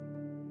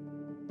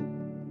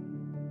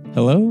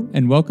Hello,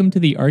 and welcome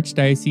to the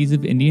Archdiocese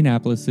of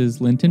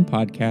Indianapolis's Lenten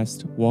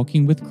podcast,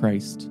 Walking with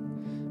Christ,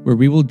 where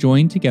we will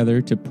join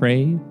together to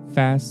pray,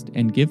 fast,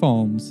 and give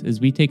alms as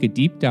we take a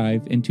deep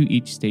dive into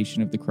each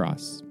station of the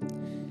cross.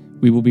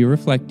 We will be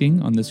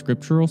reflecting on the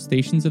scriptural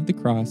stations of the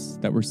cross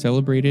that were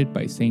celebrated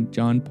by St.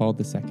 John Paul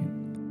II.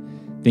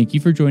 Thank you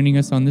for joining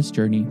us on this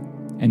journey,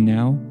 and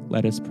now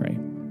let us pray.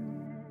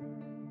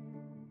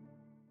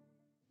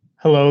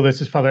 Hello, this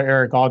is Father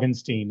Eric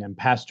Augenstein. I'm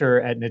pastor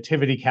at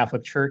Nativity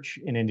Catholic Church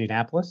in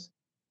Indianapolis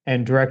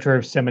and director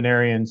of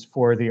seminarians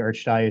for the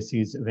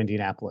Archdiocese of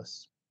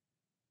Indianapolis.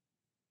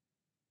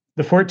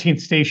 The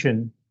 14th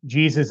station,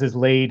 Jesus is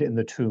laid in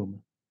the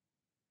tomb.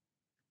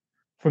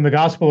 From the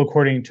Gospel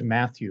according to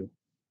Matthew.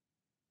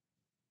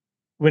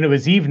 When it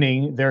was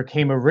evening, there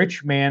came a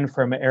rich man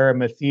from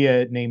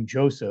Arimathea named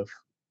Joseph,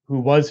 who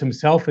was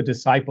himself a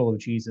disciple of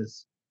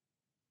Jesus.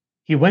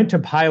 He went to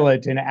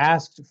Pilate and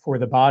asked for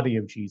the body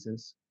of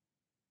Jesus.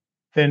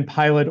 Then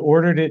Pilate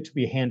ordered it to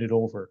be handed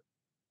over.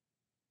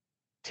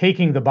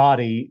 Taking the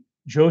body,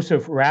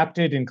 Joseph wrapped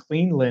it in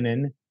clean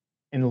linen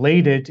and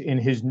laid it in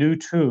his new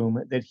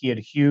tomb that he had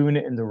hewn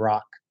in the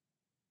rock.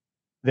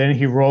 Then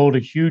he rolled a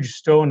huge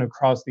stone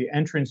across the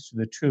entrance to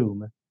the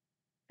tomb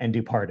and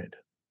departed.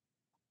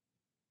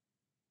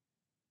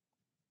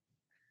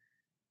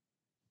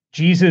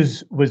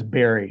 Jesus was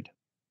buried.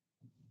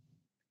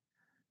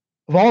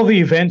 Of all the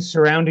events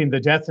surrounding the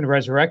death and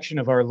resurrection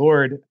of our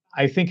Lord,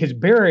 I think his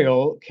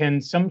burial can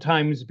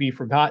sometimes be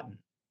forgotten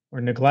or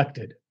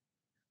neglected.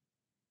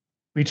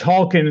 We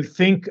talk and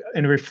think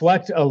and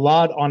reflect a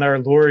lot on our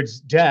Lord's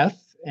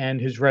death and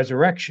his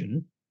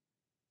resurrection,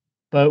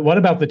 but what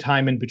about the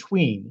time in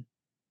between,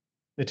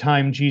 the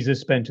time Jesus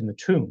spent in the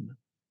tomb?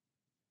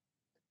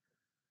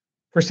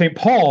 For St.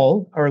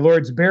 Paul, our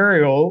Lord's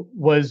burial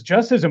was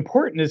just as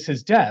important as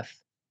his death,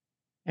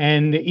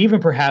 and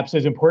even perhaps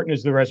as important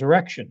as the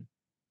resurrection.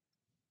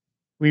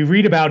 We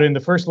read about in the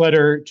first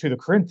letter to the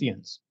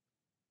Corinthians.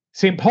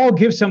 St. Paul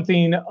gives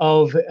something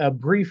of a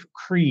brief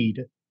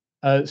creed,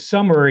 a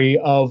summary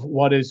of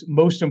what is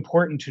most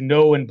important to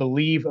know and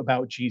believe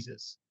about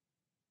Jesus.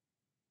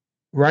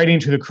 Writing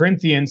to the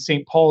Corinthians,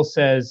 St. Paul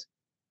says,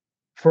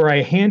 "For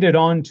I handed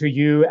on to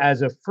you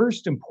as of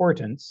first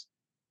importance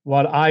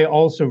what I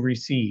also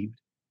received,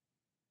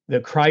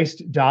 that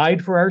Christ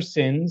died for our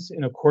sins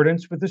in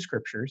accordance with the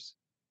Scriptures,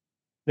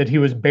 that he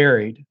was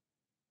buried,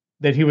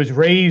 that he was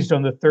raised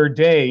on the third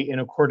day in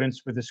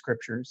accordance with the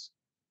Scriptures,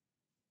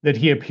 that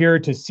he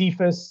appeared to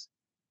Cephas,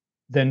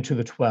 then to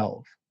the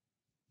 12.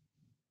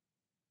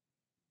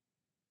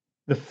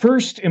 The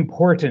first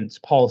importance,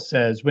 Paul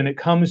says, when it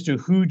comes to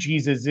who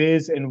Jesus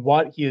is and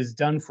what he has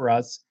done for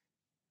us,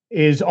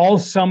 is all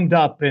summed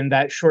up in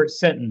that short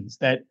sentence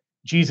that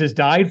Jesus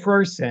died for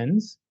our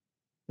sins,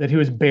 that he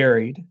was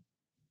buried,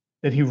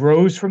 that he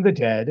rose from the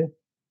dead,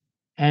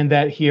 and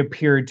that he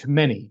appeared to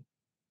many.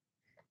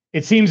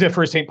 It seems that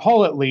for St.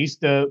 Paul, at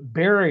least, the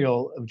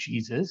burial of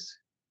Jesus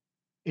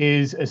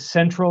is a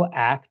central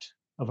act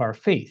of our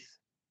faith.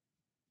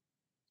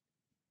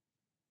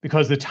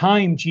 Because the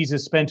time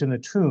Jesus spent in the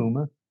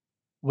tomb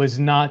was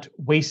not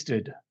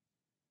wasted.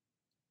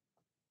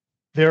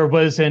 There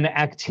was an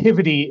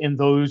activity in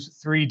those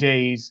 3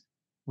 days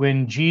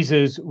when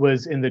Jesus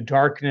was in the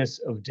darkness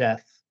of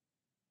death.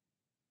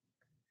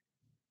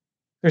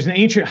 There's an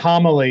ancient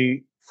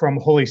homily from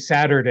Holy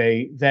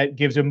Saturday that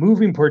gives a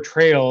moving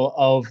portrayal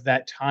of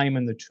that time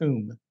in the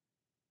tomb.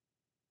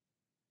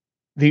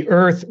 The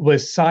earth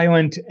was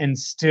silent and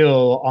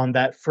still on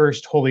that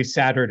first Holy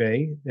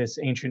Saturday, this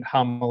ancient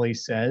homily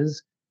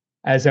says,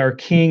 as our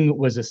King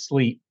was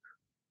asleep.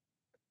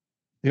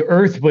 The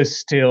earth was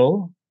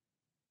still,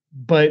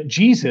 but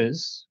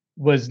Jesus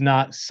was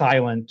not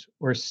silent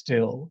or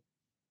still.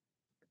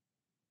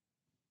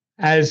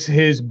 As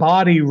his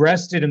body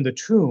rested in the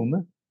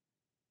tomb,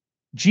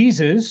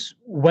 Jesus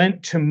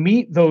went to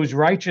meet those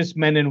righteous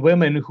men and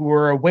women who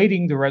were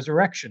awaiting the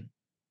resurrection.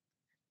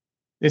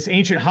 This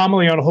ancient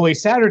homily on Holy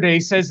Saturday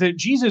says that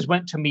Jesus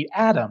went to meet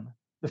Adam,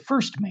 the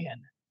first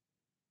man.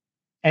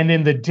 And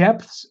in the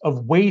depths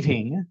of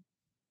waiting,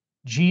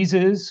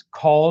 Jesus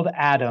called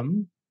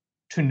Adam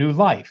to new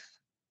life.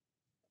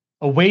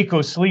 "Awake,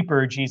 O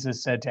sleeper,"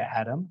 Jesus said to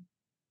Adam,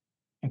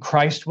 "and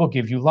Christ will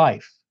give you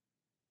life."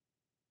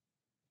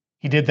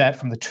 He did that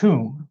from the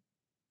tomb.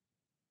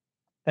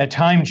 That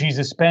time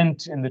Jesus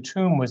spent in the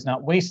tomb was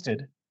not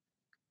wasted.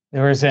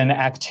 There was an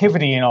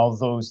activity in all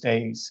those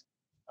days,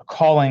 a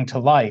calling to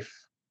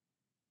life.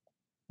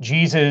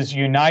 Jesus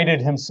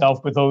united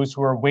himself with those who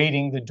were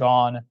waiting the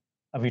dawn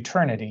of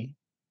eternity.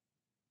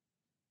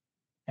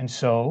 And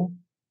so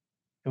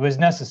it was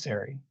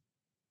necessary.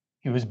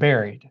 He was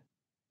buried,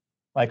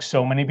 like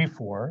so many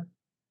before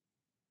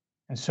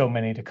and so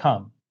many to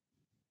come.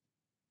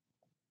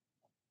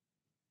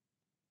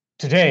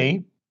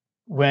 Today,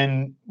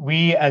 when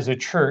we as a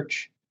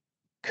church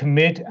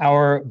commit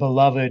our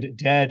beloved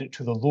dead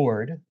to the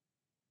Lord,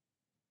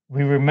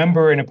 we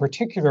remember in a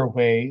particular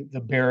way the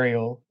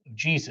burial of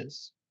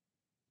Jesus.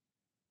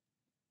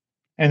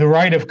 And the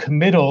rite of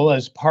committal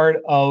as part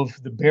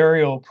of the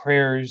burial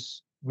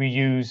prayers we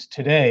use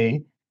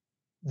today,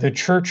 the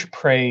church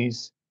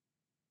prays,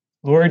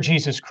 Lord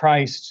Jesus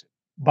Christ,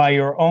 by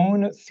your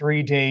own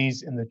 3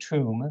 days in the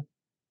tomb,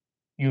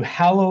 you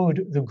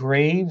hallowed the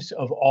graves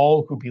of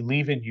all who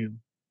believe in you,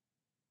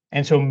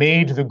 and so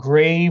made the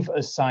grave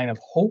a sign of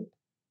hope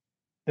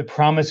that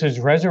promises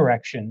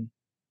resurrection,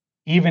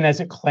 even as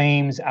it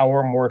claims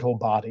our mortal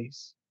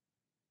bodies.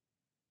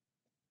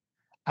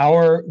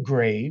 Our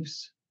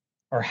graves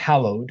are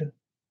hallowed,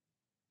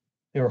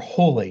 they're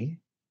holy,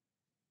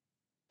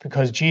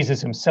 because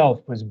Jesus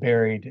himself was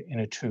buried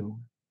in a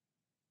tomb.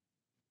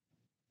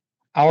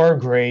 Our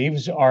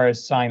graves are a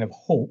sign of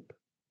hope,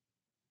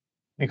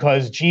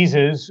 because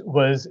Jesus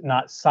was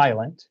not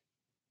silent,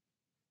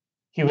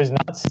 he was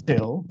not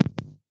still.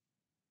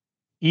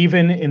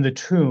 Even in the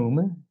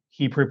tomb,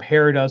 he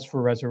prepared us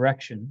for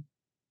resurrection.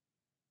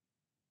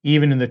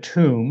 Even in the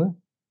tomb,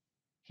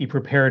 he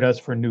prepared us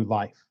for new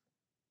life.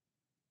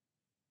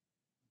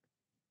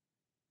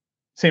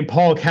 St.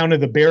 Paul counted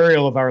the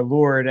burial of our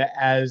Lord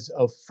as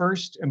of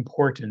first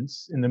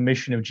importance in the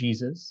mission of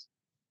Jesus.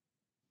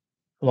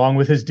 Along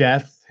with his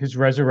death, his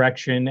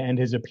resurrection, and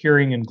his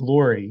appearing in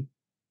glory,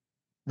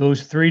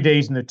 those 3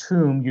 days in the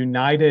tomb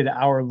united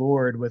our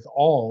Lord with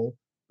all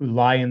who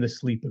lie in the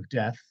sleep of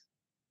death,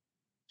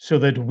 so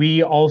that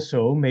we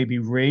also may be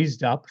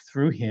raised up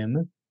through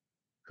him,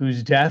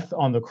 whose death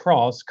on the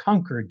cross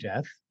conquered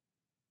death,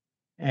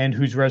 and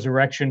whose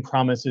resurrection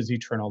promises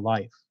eternal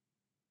life.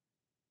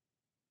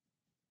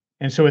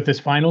 And so at this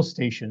final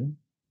station,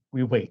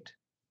 we wait.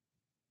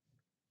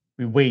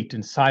 We wait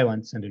in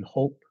silence and in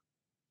hope,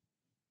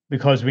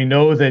 because we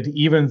know that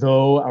even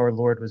though our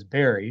Lord was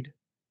buried,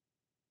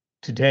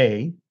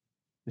 today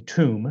the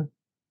tomb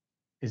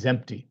is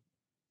empty.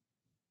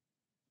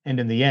 And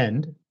in the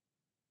end,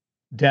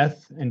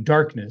 death and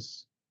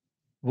darkness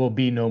will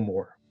be no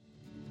more.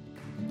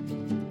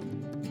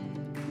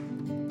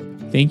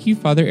 Thank you,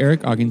 Father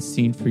Eric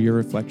Augenstein, for your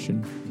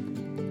reflection.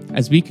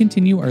 As we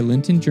continue our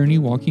Lenten journey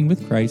walking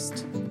with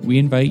Christ, we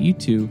invite you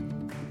to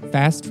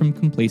fast from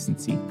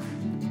complacency.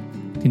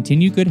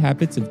 Continue good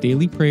habits of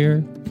daily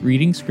prayer,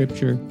 reading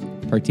scripture,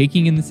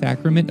 partaking in the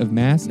sacrament of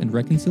Mass and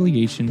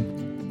reconciliation,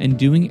 and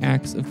doing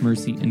acts of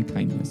mercy and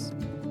kindness.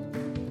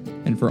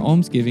 And for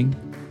almsgiving,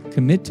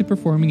 commit to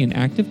performing an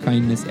act of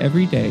kindness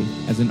every day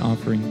as an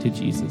offering to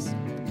Jesus.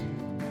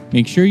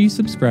 Make sure you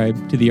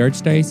subscribe to the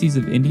Archdiocese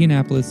of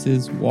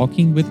Indianapolis's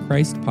Walking with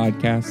Christ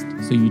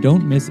podcast so you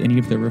don't miss any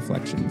of their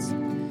reflections.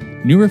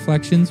 New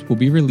reflections will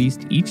be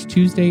released each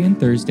Tuesday and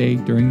Thursday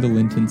during the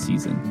Lenten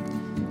season.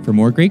 For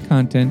more great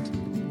content,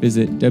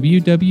 visit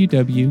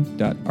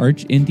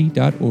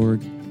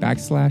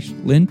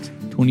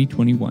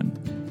www.archindy.org/Lent2021.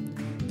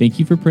 Thank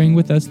you for praying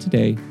with us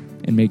today,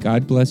 and may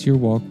God bless your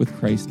walk with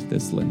Christ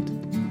this Lent.